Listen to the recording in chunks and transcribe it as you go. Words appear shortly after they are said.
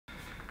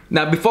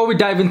Now, before we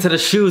dive into the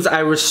shoes I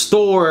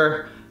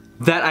restore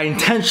that I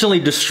intentionally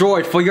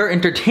destroyed for your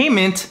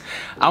entertainment,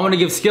 I want to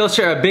give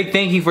Skillshare a big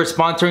thank you for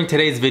sponsoring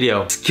today's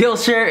video.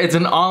 Skillshare is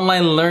an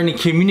online learning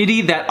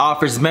community that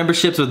offers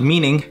memberships with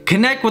meaning.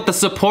 Connect with the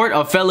support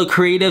of fellow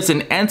creatives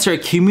and enter a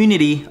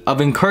community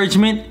of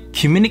encouragement,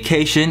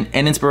 communication,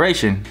 and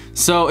inspiration.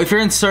 So if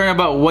you're uncertain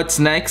about what's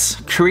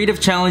next, creative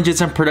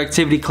challenges and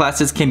productivity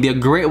classes can be a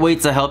great way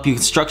to help you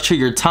structure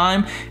your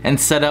time and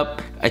set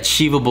up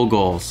achievable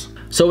goals.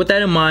 So with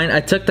that in mind, I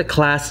took the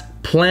class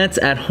Plants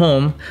at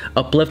Home,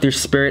 Uplift Your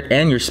Spirit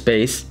and Your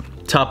Space,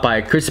 taught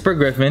by Christopher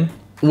Griffin.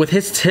 With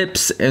his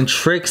tips and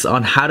tricks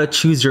on how to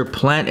choose your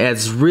plant,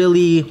 has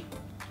really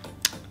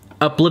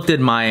uplifted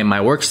my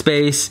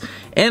workspace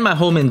and my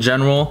home in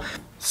general.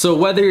 So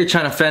whether you're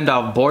trying to fend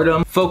off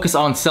boredom, focus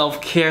on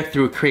self-care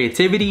through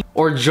creativity,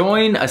 or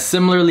join a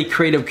similarly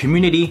creative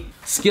community,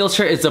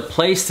 Skillshare is a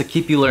place to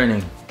keep you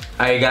learning.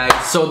 Alright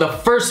guys, so the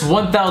first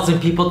 1,000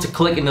 people to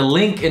click in the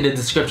link in the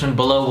description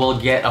below will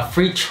get a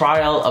free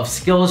trial of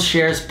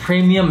Skillshare's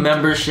premium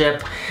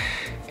membership,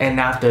 and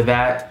after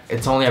that,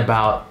 it's only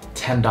about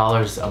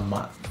 $10 a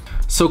month.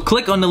 So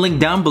click on the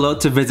link down below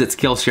to visit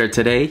Skillshare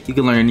today. You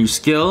can learn a new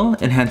skill,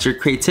 enhance your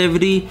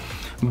creativity,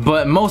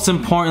 but most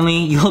importantly,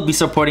 you'll be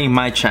supporting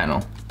my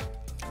channel.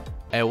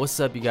 Hey, what's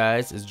up you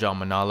guys? It's Use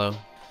Manalo.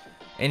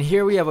 And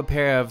here we have a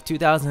pair of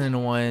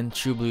 2001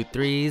 True Blue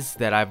 3s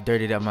that I've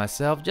dirtied up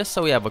myself just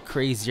so we have a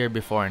crazier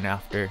before and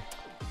after.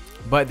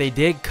 But they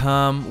did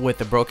come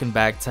with a broken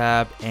back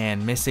tab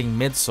and missing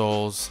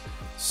midsoles,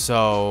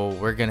 so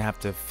we're gonna have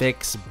to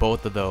fix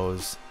both of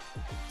those.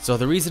 So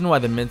the reason why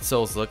the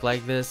midsoles look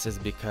like this is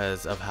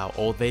because of how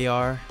old they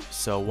are.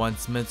 So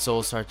once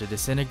midsoles start to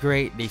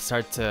disintegrate, they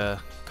start to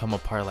come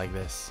apart like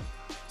this.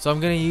 So I'm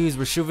gonna use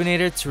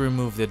Rejuvenator to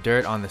remove the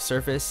dirt on the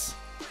surface.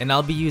 And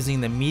I'll be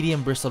using the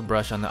medium bristled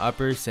brush on the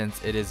upper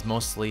since it is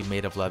mostly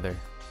made of leather.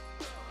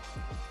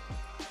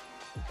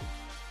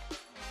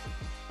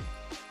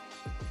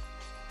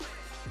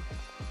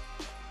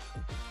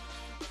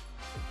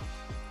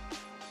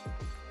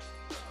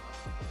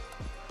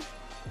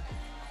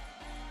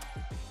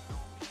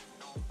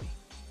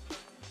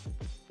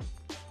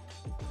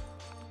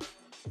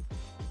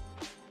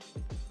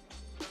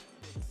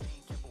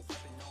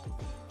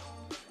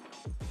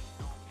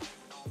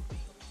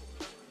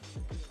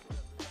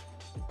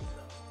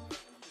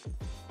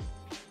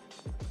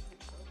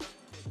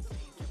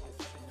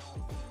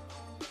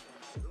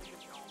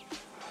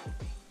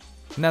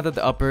 Now that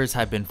the uppers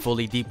have been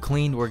fully deep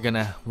cleaned, we're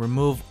gonna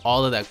remove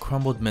all of that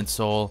crumbled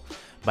midsole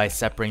by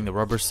separating the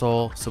rubber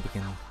sole so we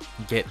can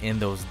get in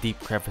those deep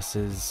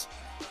crevices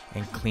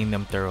and clean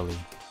them thoroughly.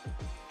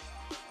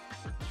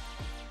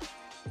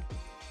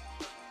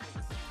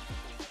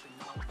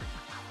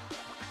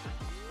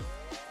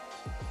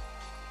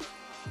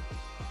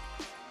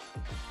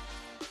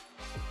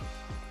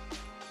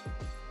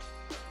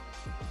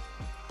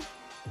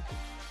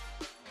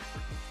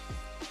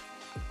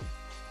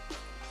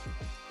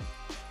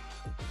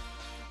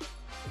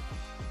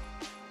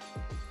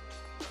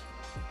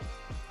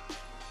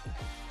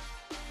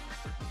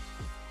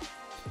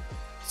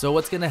 So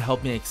what's going to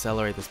help me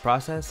accelerate this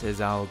process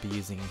is I'll be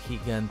using a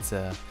heat gun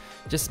to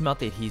just melt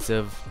the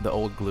adhesive, the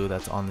old glue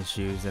that's on the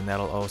shoes, and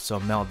that'll also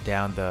melt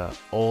down the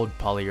old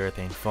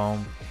polyurethane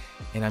foam.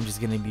 And I'm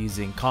just going to be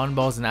using cotton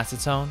balls and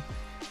acetone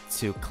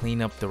to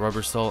clean up the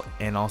rubber sole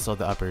and also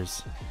the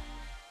uppers.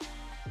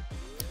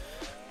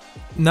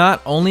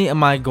 Not only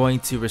am I going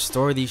to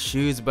restore these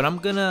shoes, but I'm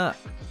going to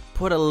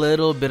put a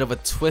little bit of a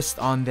twist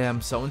on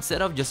them. So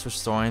instead of just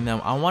restoring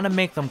them, I want to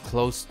make them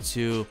close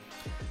to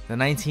the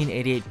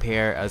 1988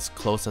 pair as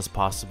close as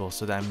possible.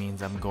 So that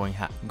means I'm going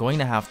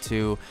to have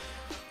to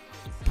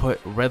put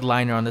red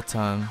liner on the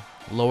tongue,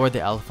 lower the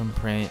elephant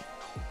print,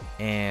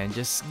 and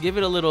just give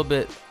it a little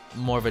bit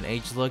more of an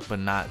age look, but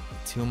not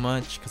too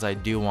much, because I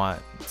do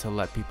want to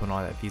let people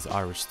know that these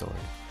are restored.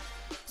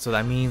 So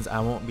that means I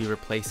won't be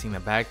replacing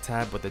the back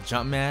tab with the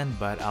Jumpman,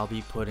 but I'll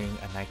be putting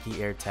a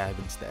Nike Air tab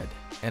instead.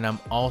 And I'm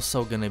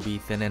also going to be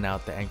thinning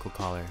out the ankle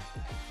collar.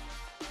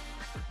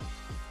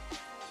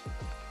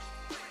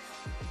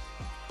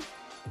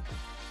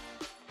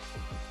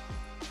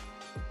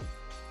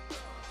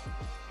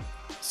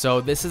 So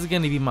this is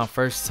going to be my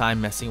first time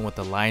messing with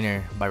the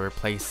liner by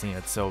replacing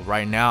it. So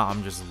right now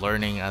I'm just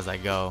learning as I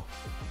go.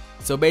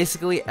 So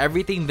basically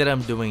everything that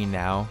I'm doing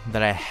now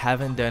that I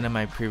haven't done in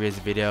my previous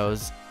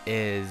videos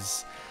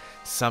is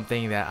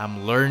something that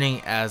I'm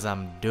learning as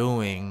I'm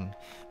doing.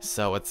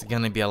 So it's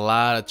going to be a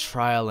lot of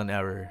trial and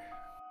error.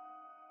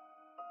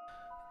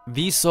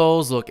 These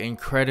soles look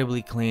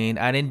incredibly clean.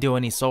 I didn't do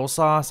any sole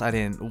sauce. I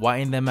didn't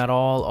whiten them at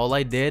all. All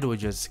I did was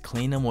just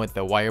clean them with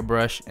a wire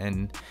brush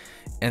and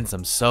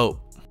some soap.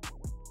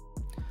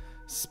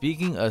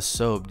 Speaking of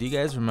soap, do you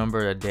guys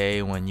remember a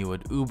day when you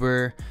would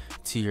Uber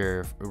to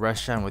your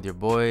restaurant with your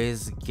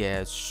boys,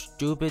 get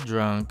stupid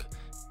drunk,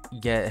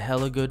 get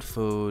hella good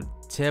food,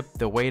 tip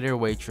the waiter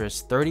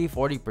waitress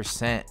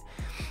 30-40%,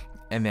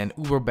 and then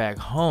Uber back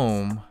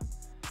home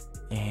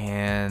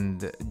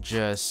and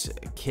just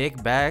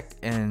kick back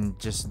and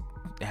just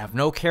have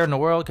no care in the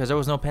world because there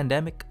was no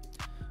pandemic.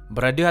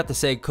 But I do have to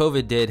say,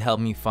 COVID did help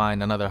me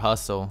find another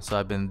hustle. So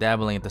I've been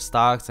dabbling into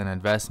stocks and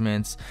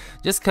investments.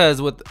 Just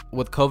because with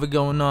COVID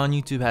going on,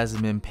 YouTube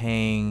hasn't been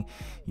paying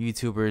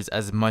YouTubers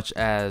as much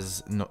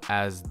as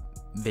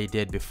they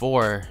did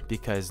before,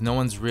 because no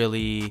one's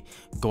really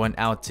going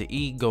out to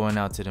eat, going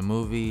out to the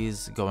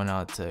movies, going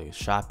out to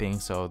shopping.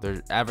 So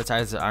their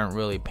advertisers aren't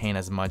really paying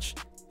as much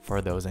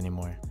for those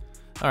anymore.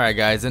 Alright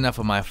guys, enough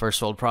of my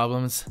first world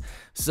problems.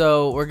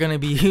 So we're going to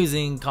be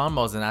using cotton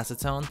balls and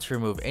acetone to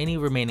remove any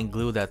remaining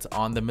glue that's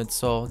on the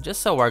midsole,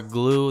 just so our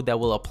glue that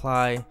will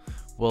apply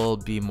will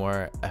be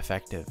more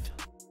effective.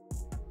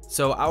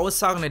 So I was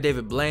talking to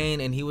David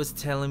Blaine and he was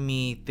telling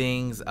me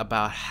things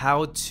about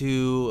how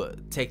to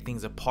take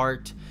things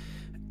apart.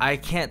 I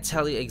can't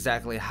tell you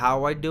exactly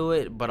how I do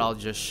it, but I'll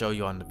just show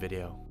you on the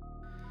video.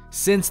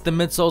 Since the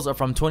midsoles are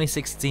from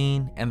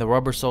 2016 and the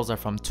rubber soles are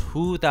from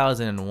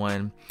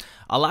 2001,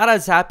 a lot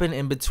has happened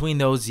in between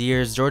those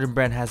years. Jordan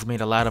Brand has made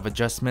a lot of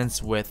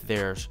adjustments with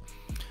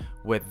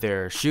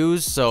their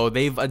shoes, so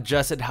they've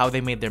adjusted how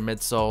they made their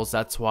midsoles.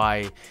 That's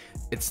why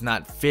it's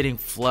not fitting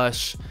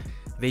flush.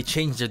 They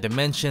changed their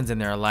dimensions and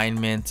their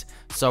alignment,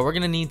 so we're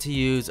gonna need to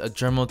use a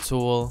Dremel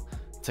tool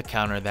to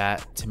counter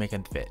that to make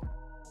them fit.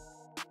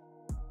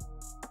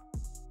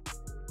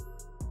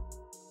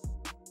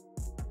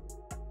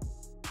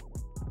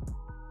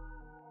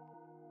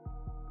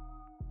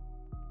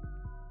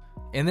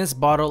 In this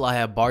bottle, I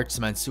have Barge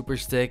Cement Super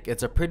Stick.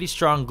 It's a pretty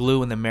strong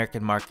glue in the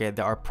American market.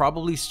 There are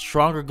probably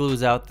stronger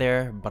glues out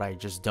there, but I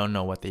just don't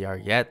know what they are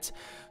yet.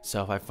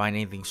 So if I find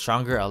anything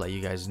stronger, I'll let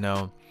you guys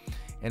know.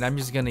 And I'm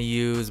just gonna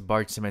use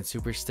Barge Cement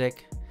Super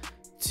Stick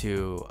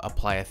to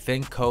apply a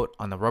thin coat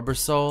on the rubber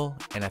sole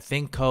and a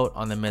thin coat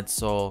on the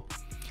midsole.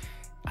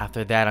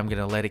 After that, I'm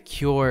gonna let it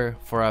cure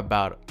for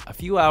about a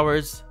few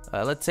hours.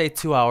 Let's say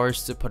 2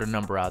 hours to put a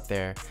number out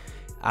there.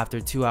 After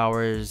 2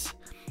 hours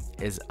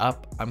is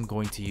up, I'm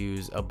going to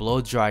use a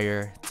blow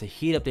dryer to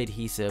heat up the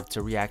adhesive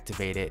to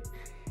reactivate it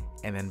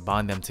and then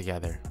bond them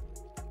together.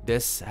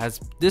 This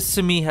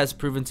to me has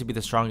proven to be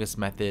the strongest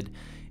method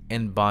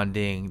in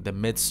bonding the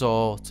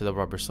midsole to the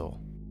rubber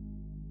sole.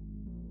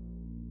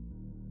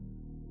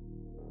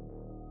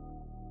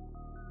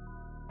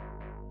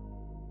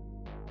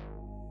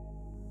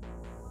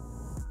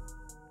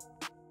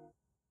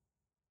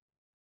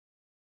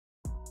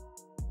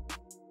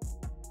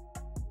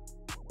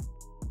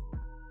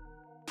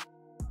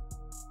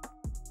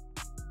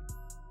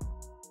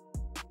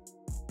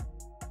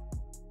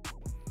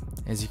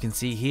 As you can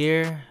see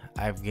here,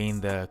 I've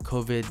gained the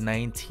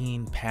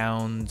COVID-19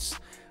 pounds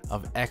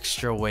of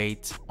extra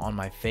weight on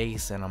my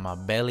face and on my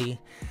belly.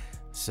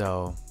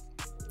 So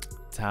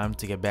time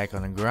to get back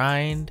on the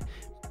grind,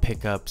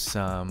 pick up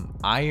some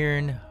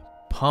iron,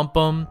 pump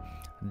them,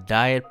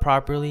 diet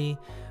properly.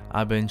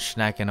 I've been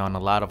snacking on a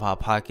lot of Hot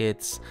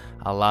Pockets,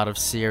 a lot of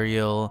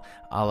cereal,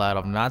 a lot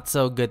of not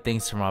so good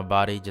things for my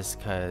body, just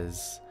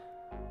because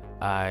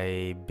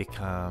I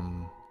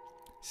become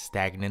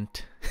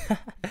stagnant.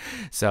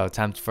 So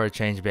time for a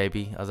change,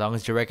 baby. As long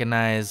as you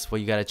recognize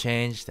what you gotta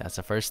change, that's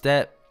the first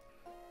step.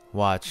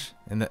 Watch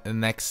in the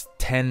next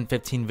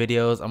 10-15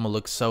 videos, I'm gonna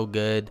look so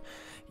good.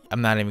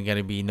 I'm not even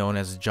gonna be known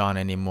as John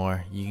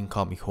anymore. You can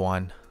call me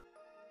Juan.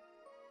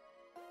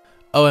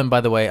 Oh, and by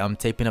the way, I'm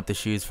taping up the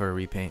shoes for a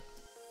repaint.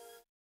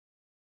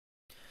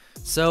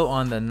 So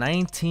on the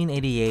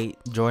 1988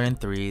 Jordan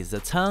 3s, the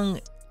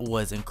tongue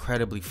was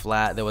incredibly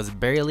flat. There was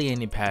barely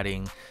any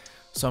padding.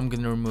 So I'm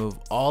going to remove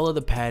all of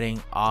the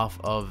padding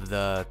off of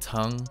the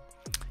tongue,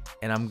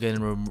 and I'm going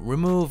to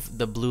remove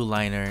the blue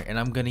liner, and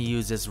I'm going to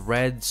use this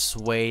red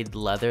suede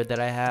leather that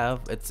I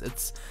have.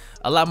 It's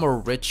a lot more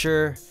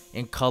richer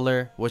in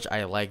color, which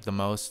I like the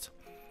most.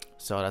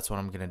 So that's what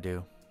I'm going to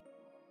do.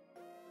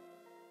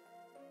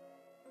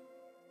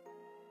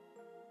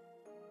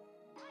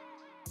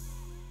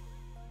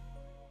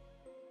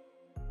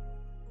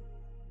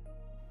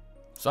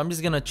 So I'm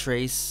just going to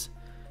trace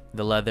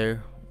the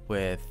leather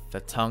with the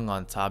tongue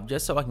on top,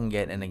 just so I can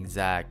get an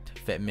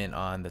exact fitment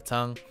on the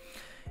tongue.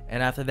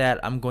 And after that,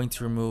 I'm going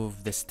to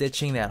remove the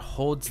stitching that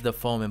holds the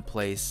foam in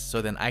place,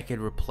 so then I could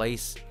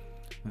replace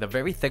the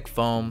very thick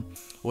foam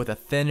with a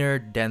thinner,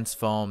 dense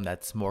foam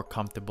that's more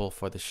comfortable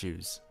for the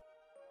shoes.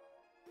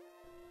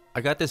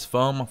 I got this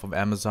foam off of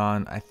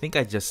Amazon. I think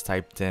I just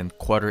typed in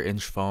 1/4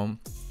 inch foam,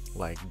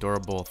 like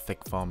durable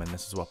thick foam, and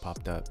this is what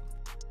popped up.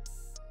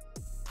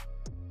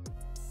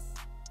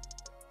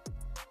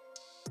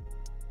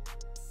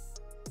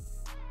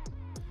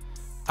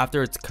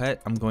 After it's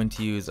cut, I'm going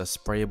to use a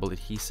sprayable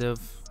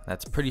adhesive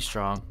that's pretty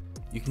strong.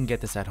 You can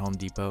get this at Home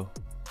Depot.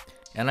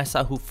 And I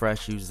saw Hoop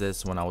Fresh use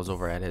this when I was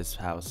over at his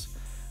house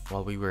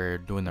while we were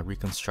doing the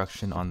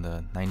reconstruction on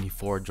the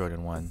 94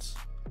 Jordan 1s.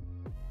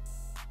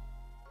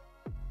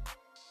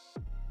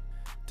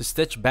 To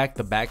stitch back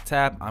the back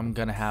tab, I'm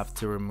gonna have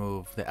to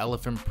remove the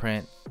elephant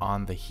print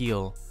on the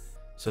heel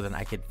so then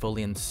I could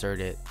fully insert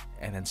it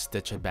and then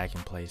stitch it back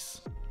in place.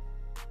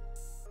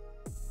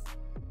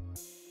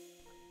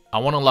 I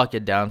want to lock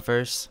it down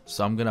first,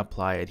 so I'm going to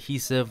apply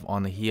adhesive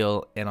on the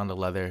heel and on the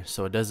leather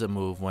so it doesn't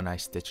move when I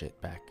stitch it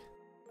back.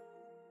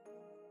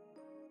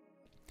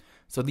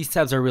 So these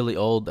tabs are really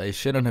old. I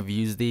shouldn't have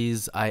used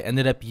these. I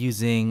ended up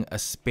using a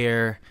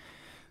spare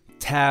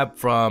tab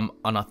from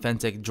an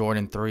authentic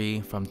Jordan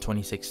 3 from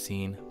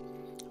 2016.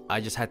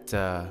 I just had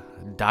to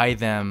dye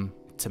them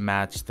to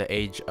match the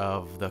age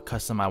of the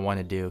custom I want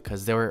to do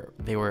because they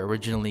were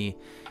originally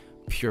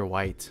pure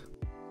white.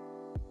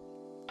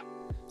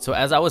 So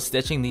as I was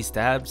stitching these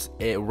tabs,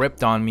 it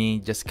ripped on me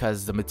just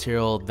because the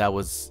material that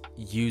was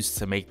used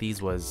to make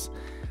these was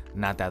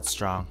not that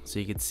strong. So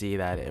you could see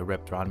that it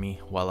ripped on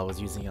me while I was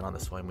using it on the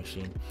sewing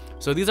machine.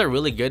 So these are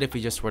really good if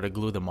you just were to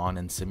glue them on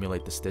and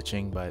simulate the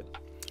stitching, but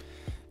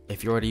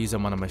if you were to use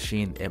them on a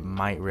machine, it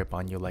might rip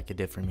on you like it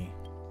did for me.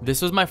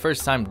 This was my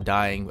first time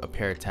dyeing a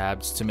pair of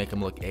tabs to make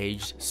them look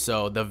aged.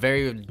 So the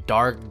very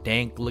dark,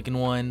 dank looking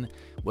one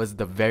was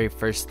the very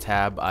first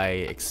tab I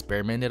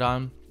experimented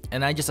on,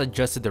 and I just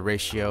adjusted the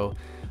ratio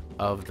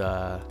of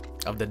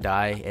the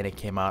dye and it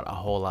came out a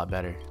whole lot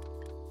better.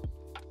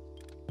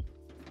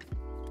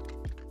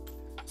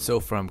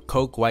 So from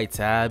Coke white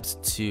tabs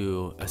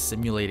to a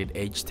simulated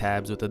aged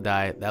tabs with the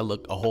dye, that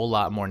looked a whole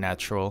lot more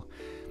natural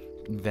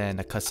than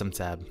a custom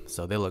tab.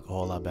 So they look a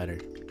whole lot better.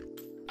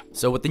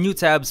 So with the new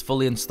tabs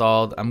fully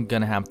installed, I'm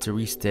gonna have to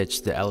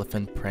restitch the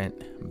elephant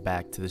print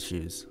back to the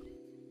shoes.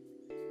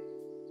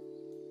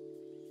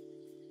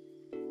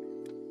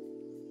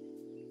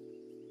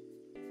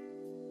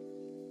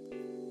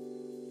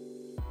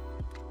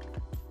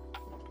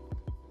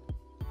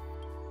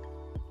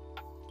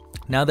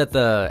 Now that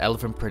the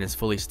elephant print is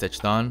fully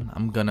stitched on,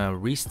 I'm gonna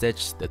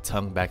restitch the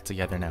tongue back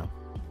together now.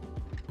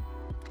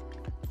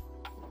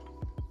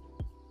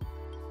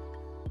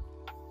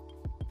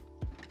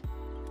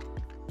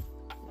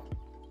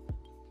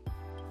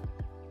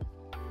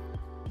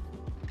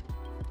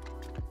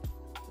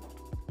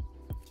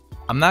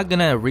 I'm not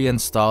gonna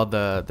reinstall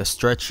the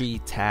stretchy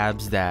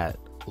tabs that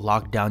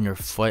lock down your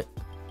foot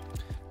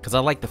because I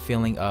like the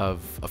feeling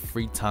of a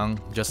free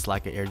tongue just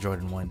like an Air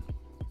Jordan 1.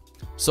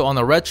 So on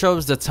the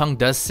retros, the tongue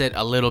does sit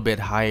a little bit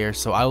higher,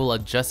 so I will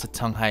adjust the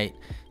tongue height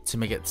to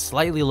make it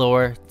slightly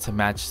lower to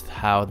match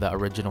how the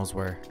originals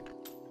were.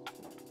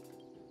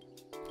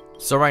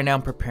 So right now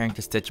I'm preparing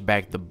to stitch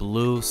back the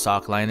blue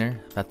sock liner.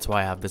 That's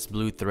why I have this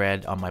blue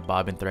thread on my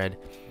bobbin thread.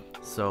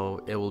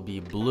 So it will be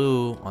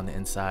blue on the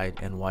inside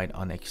and white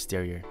on the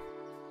exterior.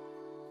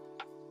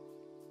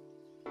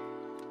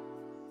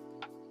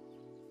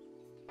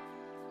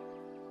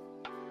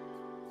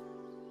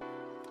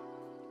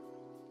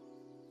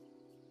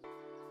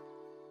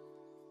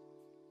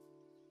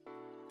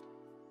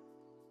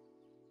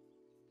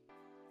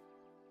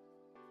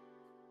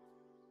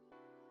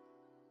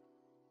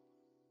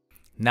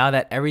 Now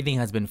that everything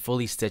has been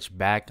fully stitched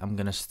back, I'm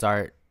going to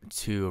start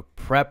to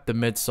prep the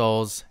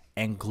midsoles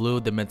and glue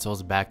the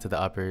midsoles back to the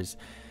uppers.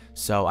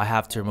 So I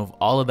have to remove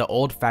all of the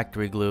old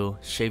factory glue,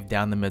 shave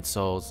down the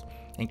midsoles,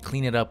 and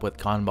clean it up with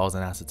cotton balls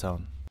and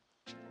acetone.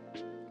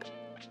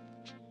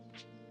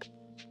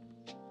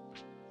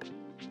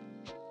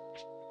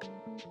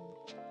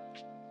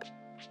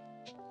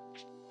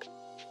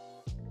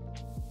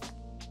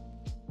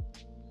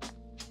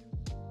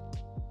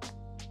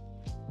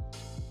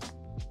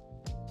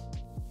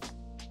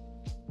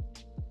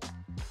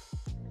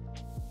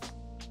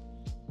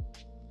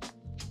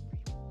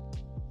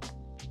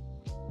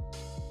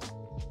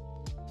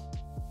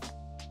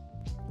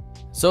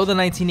 So the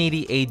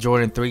 1988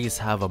 Jordan 3s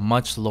have a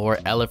much lower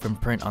elephant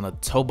print on the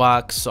toe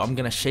box, so I'm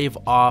gonna shave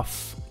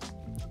off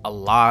a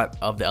lot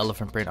of the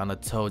elephant print on the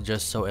toe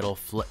just so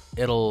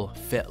it'll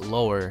fit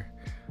lower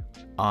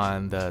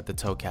on the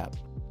toe cap.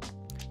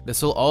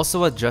 This will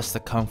also adjust the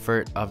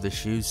comfort of the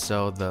shoes,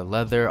 so the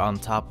leather on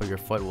top of your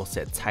foot will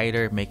sit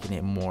tighter, making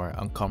it more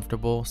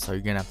uncomfortable. So you're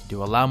gonna have to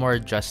do a lot more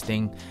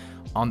adjusting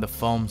on the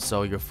foam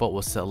so your foot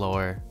will sit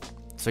lower,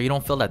 so you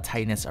don't feel that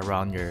tightness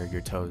around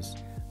your toes.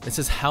 This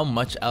is how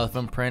much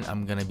elephant print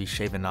I'm gonna be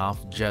shaving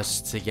off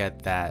just to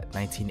get that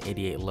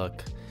 1988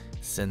 look,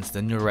 since the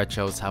new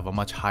retros have a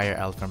much higher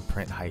elephant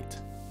print height.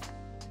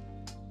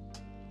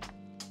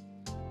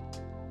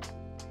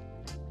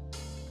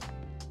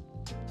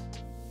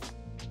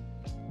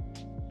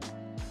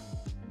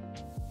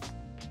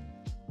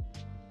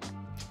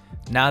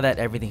 Now that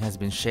everything has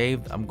been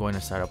shaved, I'm going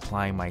to start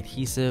applying my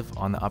adhesive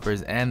on the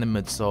uppers and the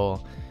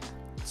midsole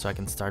so I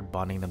can start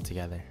bonding them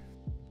together.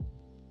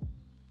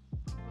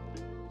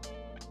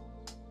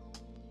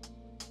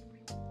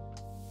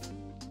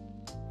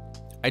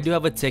 I do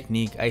have a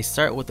technique. I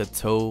start with the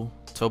toe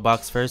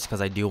box first because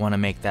I do want to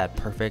make that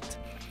perfect,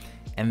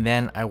 and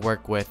then I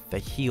work with the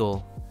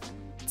heel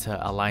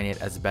to align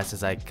it as best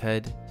as I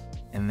could,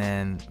 and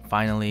then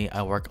finally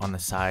I work on the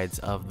sides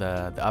of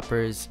the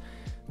uppers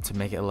to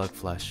make it look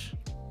flush.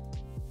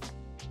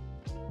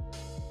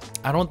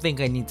 I don't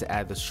think I need to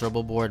add the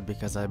scribble board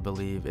because I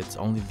believe it's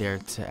only there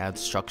to add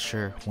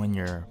structure when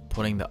you're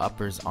putting the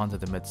uppers onto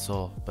the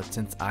midsole, but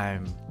since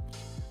I'm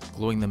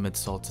gluing the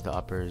midsole to the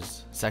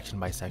uppers section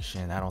by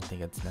section. I don't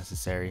think it's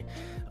necessary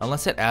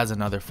unless it adds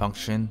another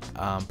function.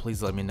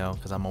 Please let me know,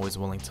 because I'm always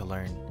willing to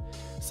learn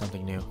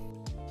something new.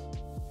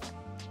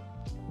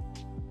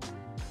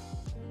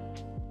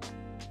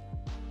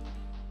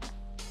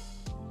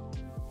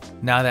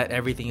 Now that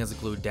everything is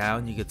glued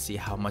down, you can see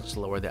how much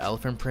lower the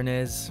elephant print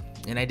is.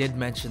 And I did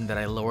mention that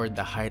I lowered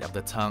the height of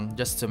the tongue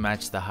just to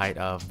match the height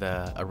of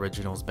the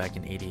originals back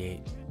in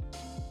 '88.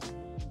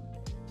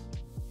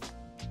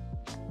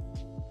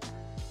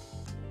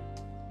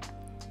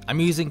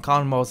 I'm using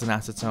cotton balls and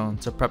acetone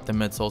to prep the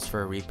midsoles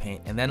for a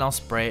repaint, and then I'll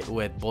spray it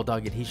with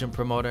Bulldog Adhesion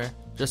Promoter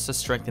just to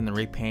strengthen the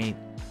repaint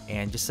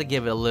and just to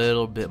give it a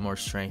little bit more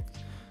strength,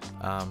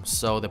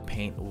 so the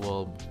paint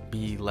will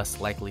be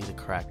less likely to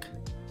crack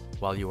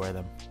while you wear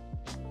them.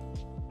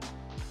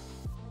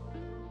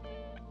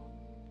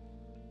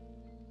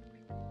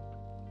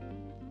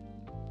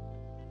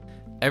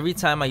 Every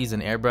time I use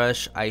an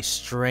airbrush, I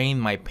strain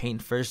my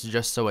paint first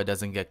just so it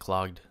doesn't get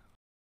clogged.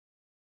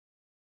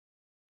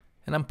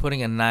 And I'm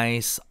putting a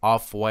nice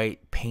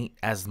off-white paint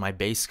as my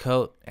base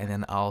coat, and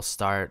then I'll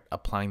start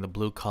applying the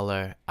blue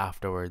color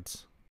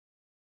afterwards.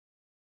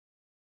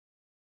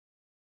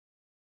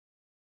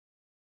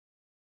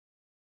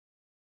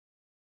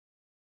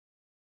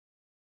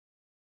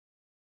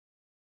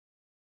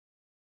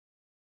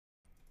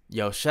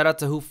 Yo, shout out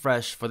to Who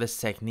Fresh for this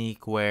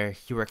technique where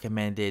he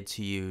recommended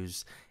to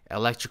use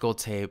electrical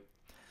tape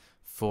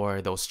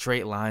for those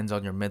straight lines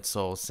on your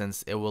midsole,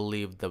 since it will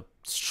leave the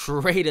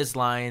straightest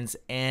lines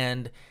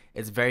and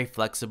it's very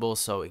flexible,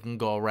 so it can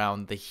go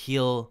around the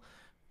heel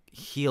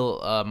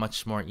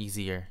much more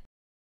easier.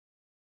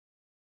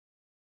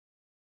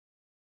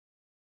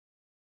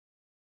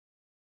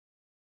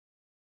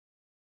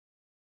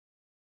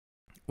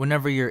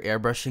 Whenever you're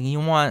airbrushing, you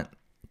want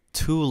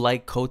 2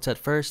 light coats at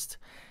first,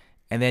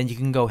 and then you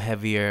can go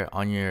heavier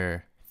on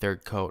your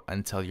 3rd coat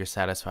until you're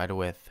satisfied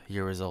with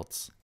your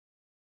results.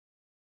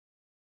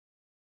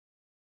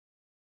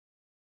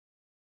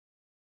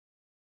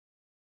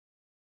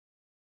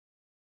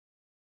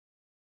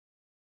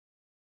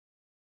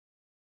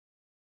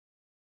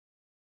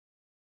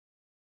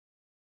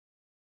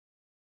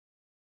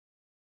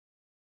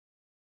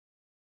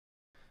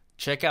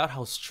 Check out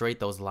how straight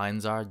those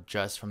lines are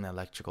just from the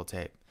electrical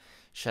tape.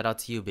 Shout out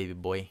to you, baby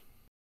boy.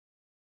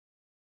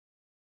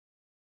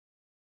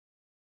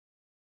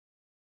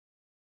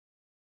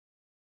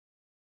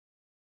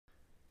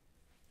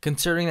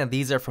 Considering that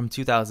these are from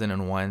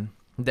 2001,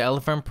 the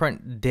elephant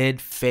print did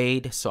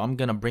fade, so I'm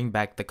gonna bring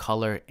back the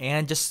color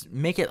and just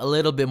make it a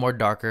little bit more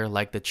darker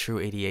like the true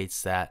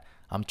 88s that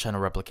I'm trying to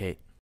replicate.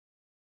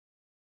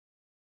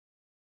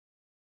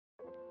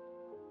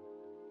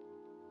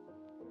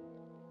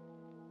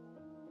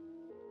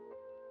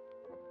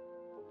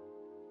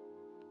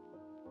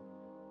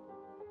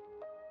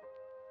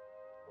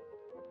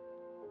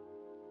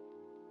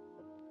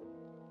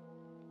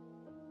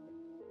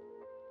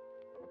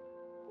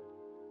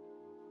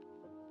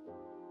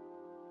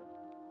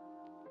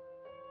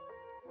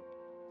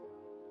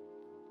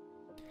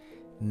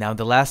 Now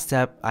the last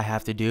step I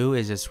have to do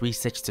is just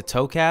restitch the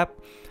toe cap,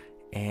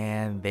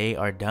 and they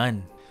are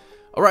done.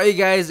 Alright you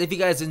guys, if you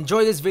guys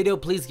enjoyed this video,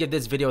 please give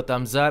this video a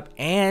thumbs up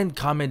and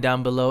comment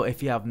down below.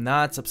 If you have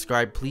not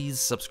subscribed,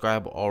 please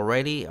subscribe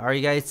already. Alright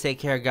you guys, take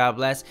care, God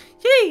bless.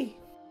 Yay!